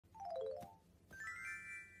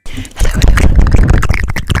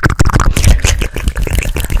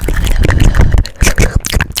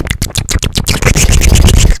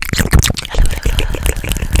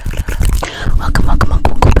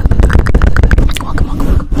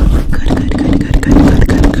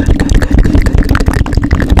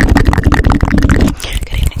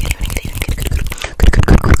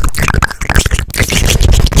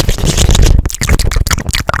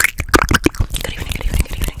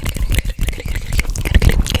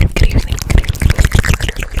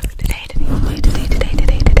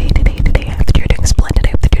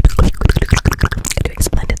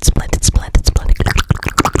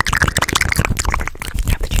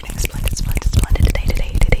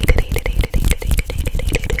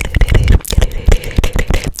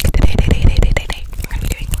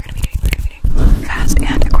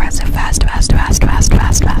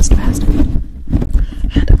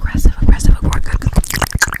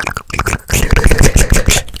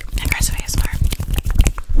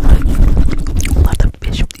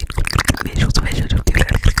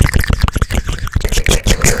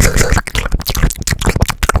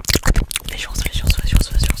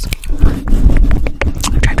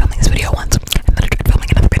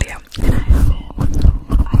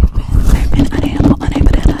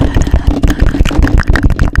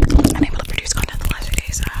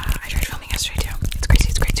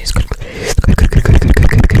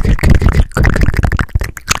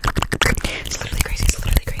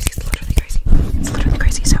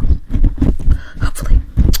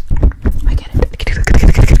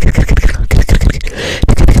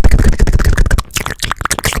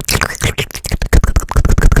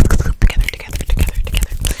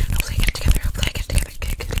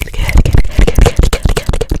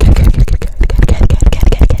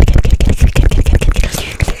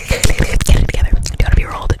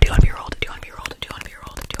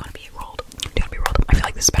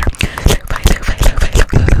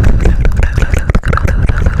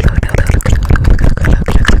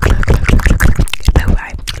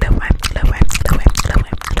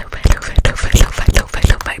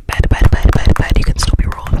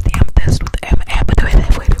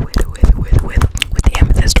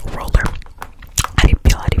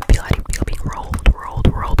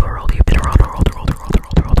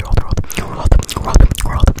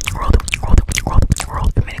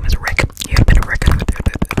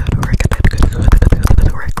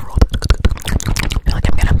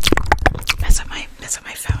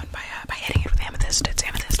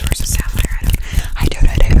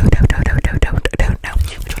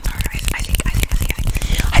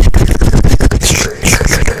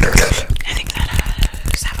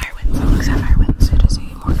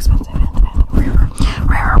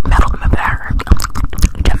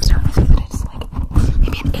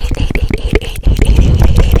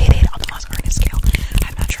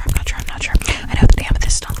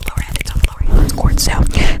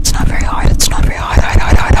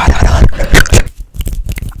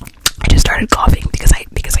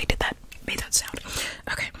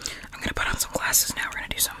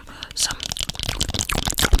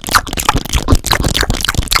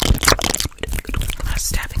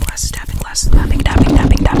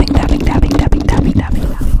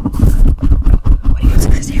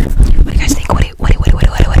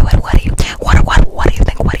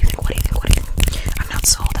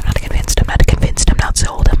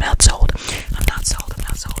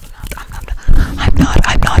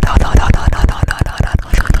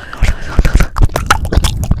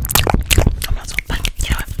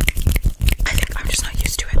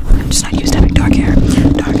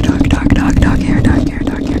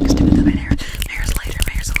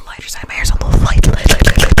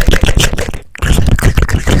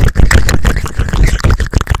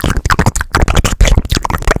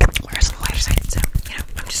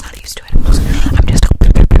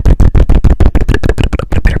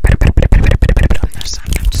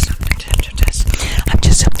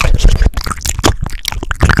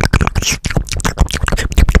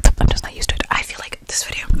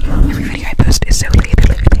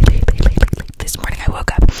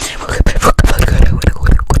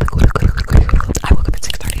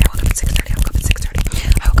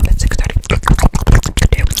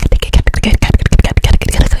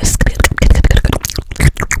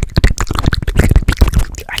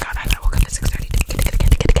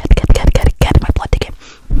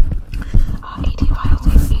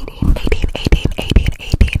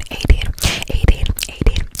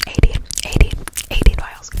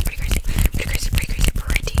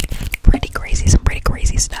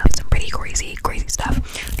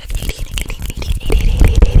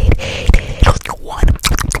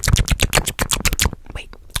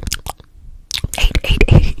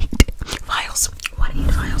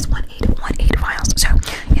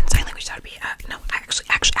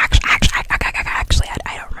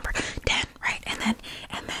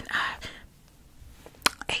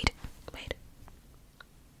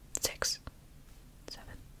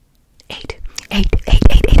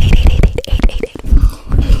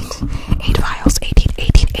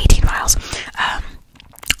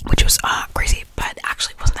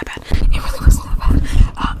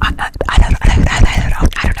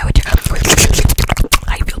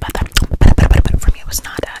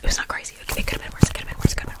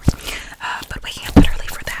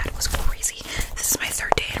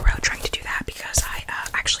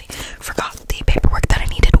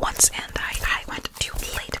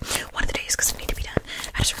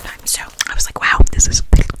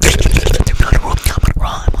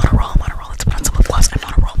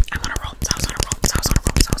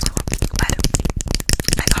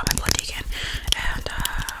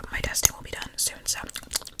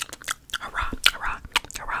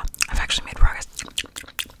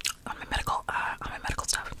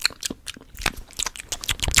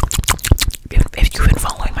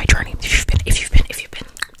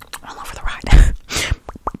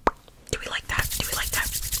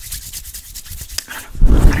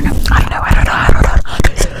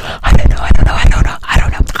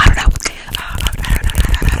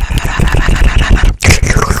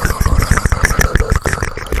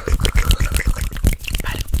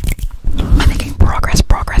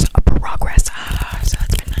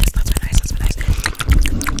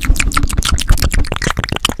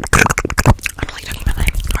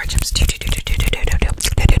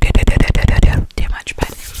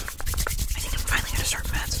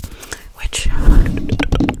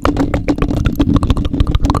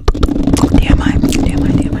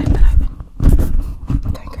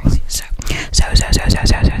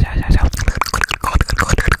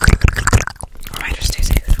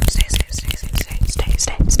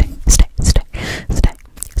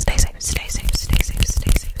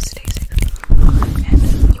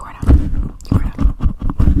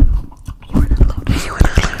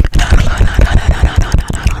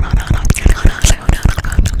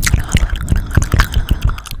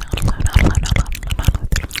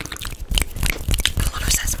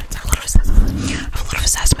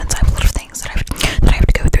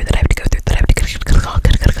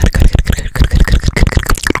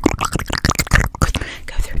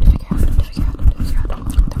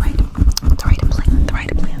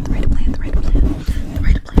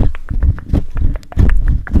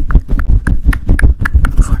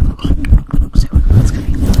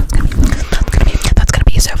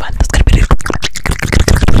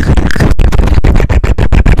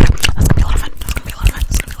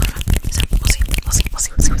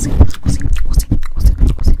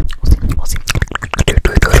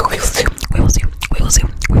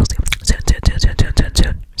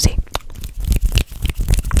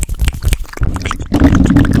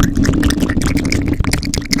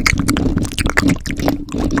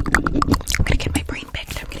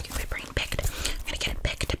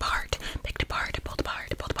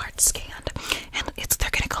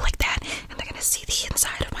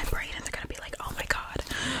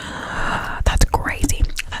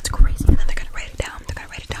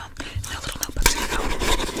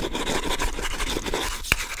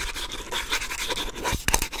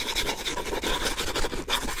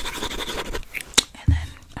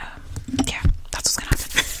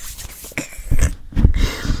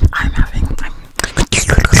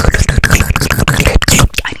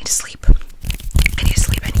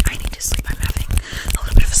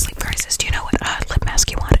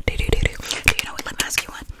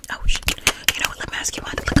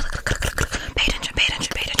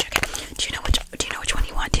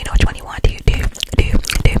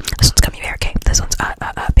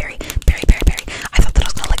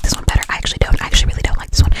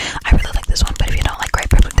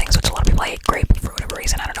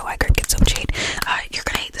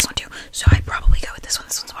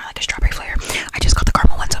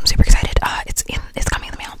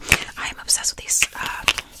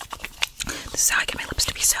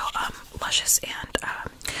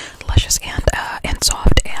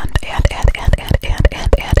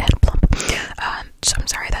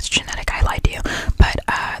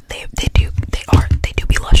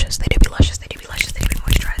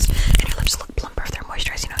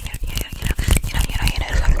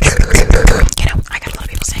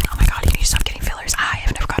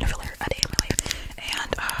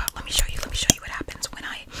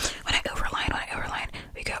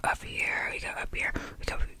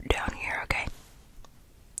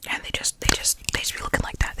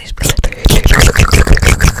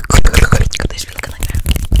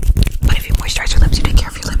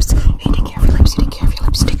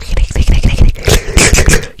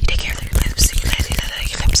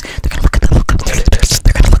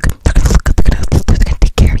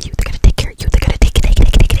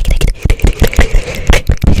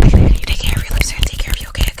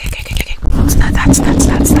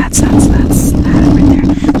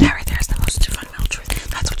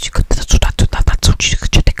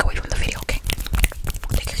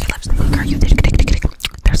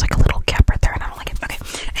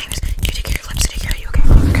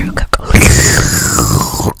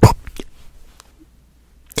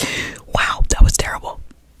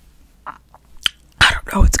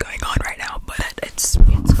know what's going on right now, but it's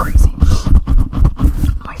crazy.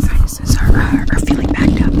 My sinuses are feeling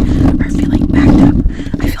backed up.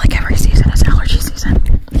 I feel like every season is allergy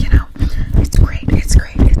season, you know? It's great. Do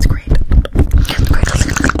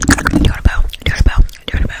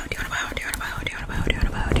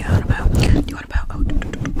you want about?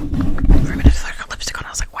 For a minute, I thought I got lipstick on. I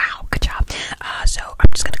was like, wow, good job. So I'm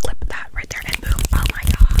just gonna clip that right there, and boom. Oh my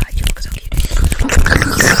god, you look so cute.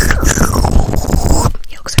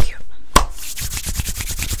 You look so cute.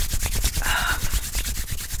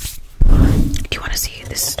 Do you want to see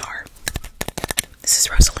this star? This is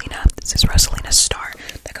Rosalina. This is Rosalina's star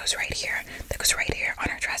that goes right here. That goes right here on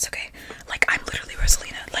her dress. Okay, like I'm literally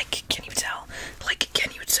Rosalina. Like, can you tell? Like,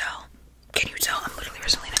 can you tell? Can you tell? I'm literally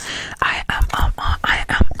Rosalina. I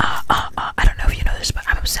don't know if you know this, but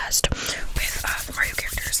I'm obsessed with the Mario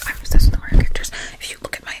characters. I'm obsessed with the Mario characters. If you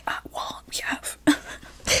look at my wall, we have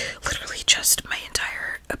literally just my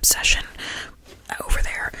entire obsession over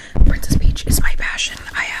there. Princess Peach is my passion.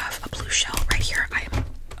 I have a blue shell right here. I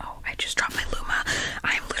just dropped my Luma.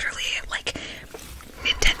 I'm literally like,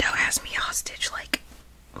 Nintendo has me hostage. Like,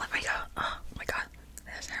 let me go. Oh my god,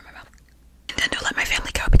 there's hair in my mouth. Nintendo let my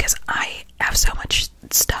family go because I have so much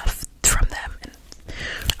stuff from them, and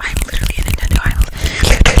I'm literally a Nintendo idol.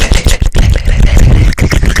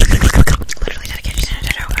 Literally dedicated to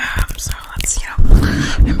Nintendo. So that's, you know,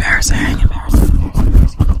 embarrassing. My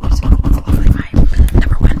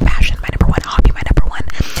number one passion, my number one hobby, my number one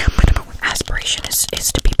aspiration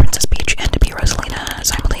is to be Princess Peach and to be Rosalina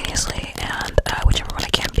simultaneously, and whichever one I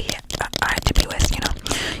can be, I have to be with, you know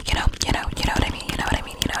what I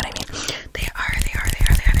mean. They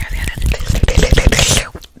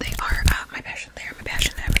are my passion. They are my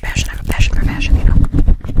passion. I have a passion. For passion, you know.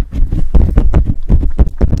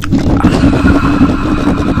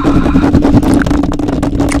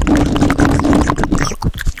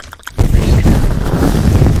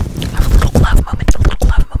 A little love moment.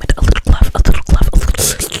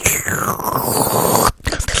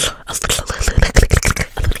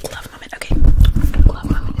 Okay. Love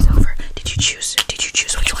moment is over. Did you choose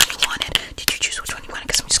which one you wanted?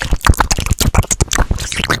 Because I'm just gonna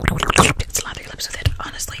slather your lips with it.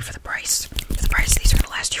 Honestly, for the price, these are gonna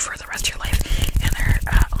last you for the rest of your life, and they're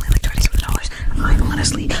only like $27. I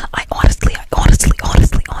honestly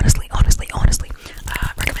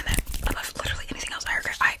recommend that above literally anything else. I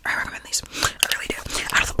recommend these. I really do.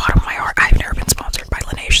 Out of the bottom of my heart, I've never been sponsored by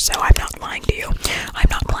Laneige, so I'm not lying to you.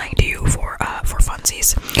 For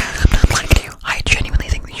funsies. I'm not lying to you. I genuinely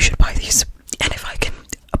think that you should buy these, and if I can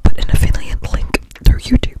put an affiliate link through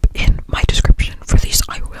YouTube in my description for these,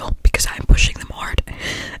 I will, because I'm pushing them hard,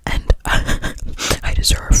 and I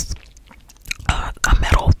deserve a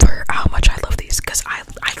medal for how much I love these, because I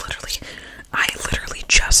literally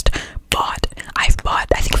just I've bought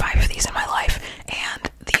I think 5 of these in my life, and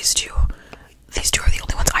these two are the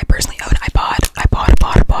only ones I personally own. I bought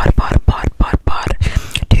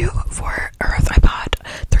 2 for Earth. I bought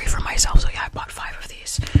 3 for myself. So yeah, I bought 5 of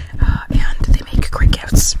these, and they make great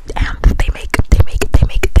gifts, and they make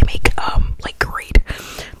like great.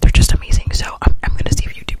 They're just amazing. So I'm gonna see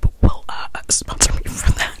if YouTube will sponsor me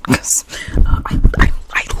for that, because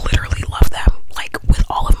I literally love them, like with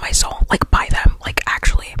all of my soul. Like, buy them. Like,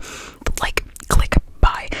 actually, like, click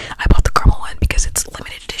buy. I bought the caramel one because it's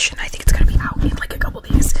limited edition. I think it's gonna be out in like a couple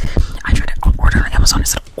days. I tried to order on Amazon. It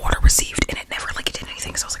said order received, and it never like did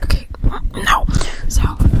anything. So I was like, okay, no. So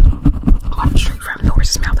I bought it straight from the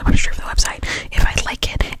horse's mouth. I bought it straight from the website. If I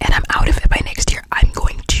like it and I'm out of it by next year, I'm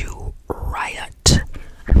going to riot.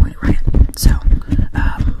 So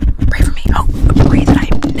pray for me. Pray that I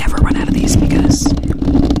never run out of these, because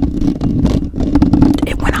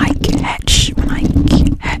when I catch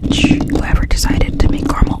whoever decided to make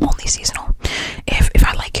caramel only seasonal, if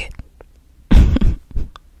I like it,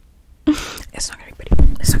 it's not gonna be pretty.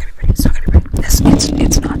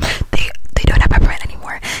 It's not. They don't have peppermint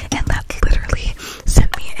anymore, and that literally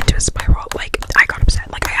sent me into a spiral. Like, I got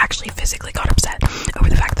upset. Like, I actually physically got upset over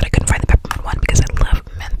the fact that I couldn't find the peppermint one, because I love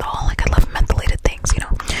menthol. Like, I love mentholated things, you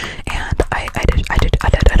know. And I did.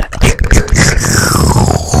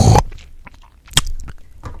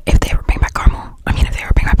 If they ever bring back caramel, if they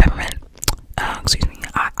ever bring back peppermint, excuse me,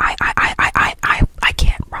 I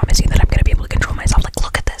can't promise you that I'm gonna be able to control myself. Like,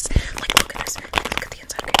 look at this. Like, look at this. Look at the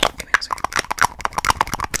inside. Okay, give me a second.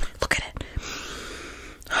 Look at it.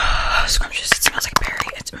 Scrumptious. It smells like berry.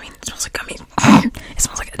 It smells like gummy. It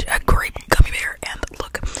smells like a grape gummy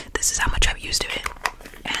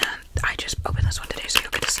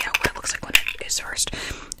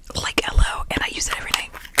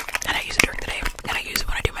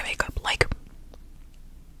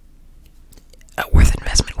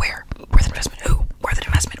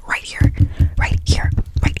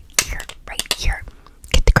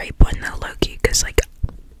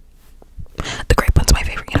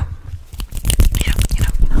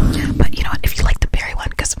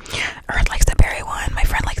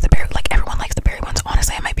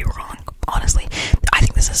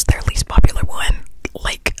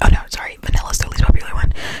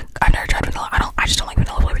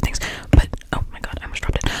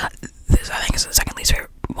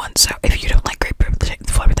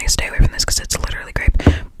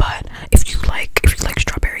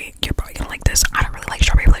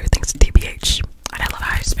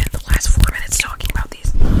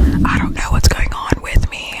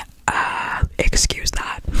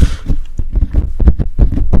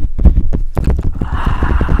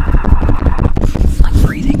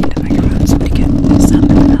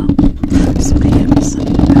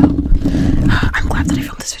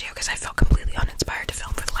completely uninspired to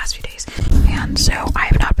film for the last few days, and so I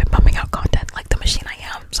have not been pumping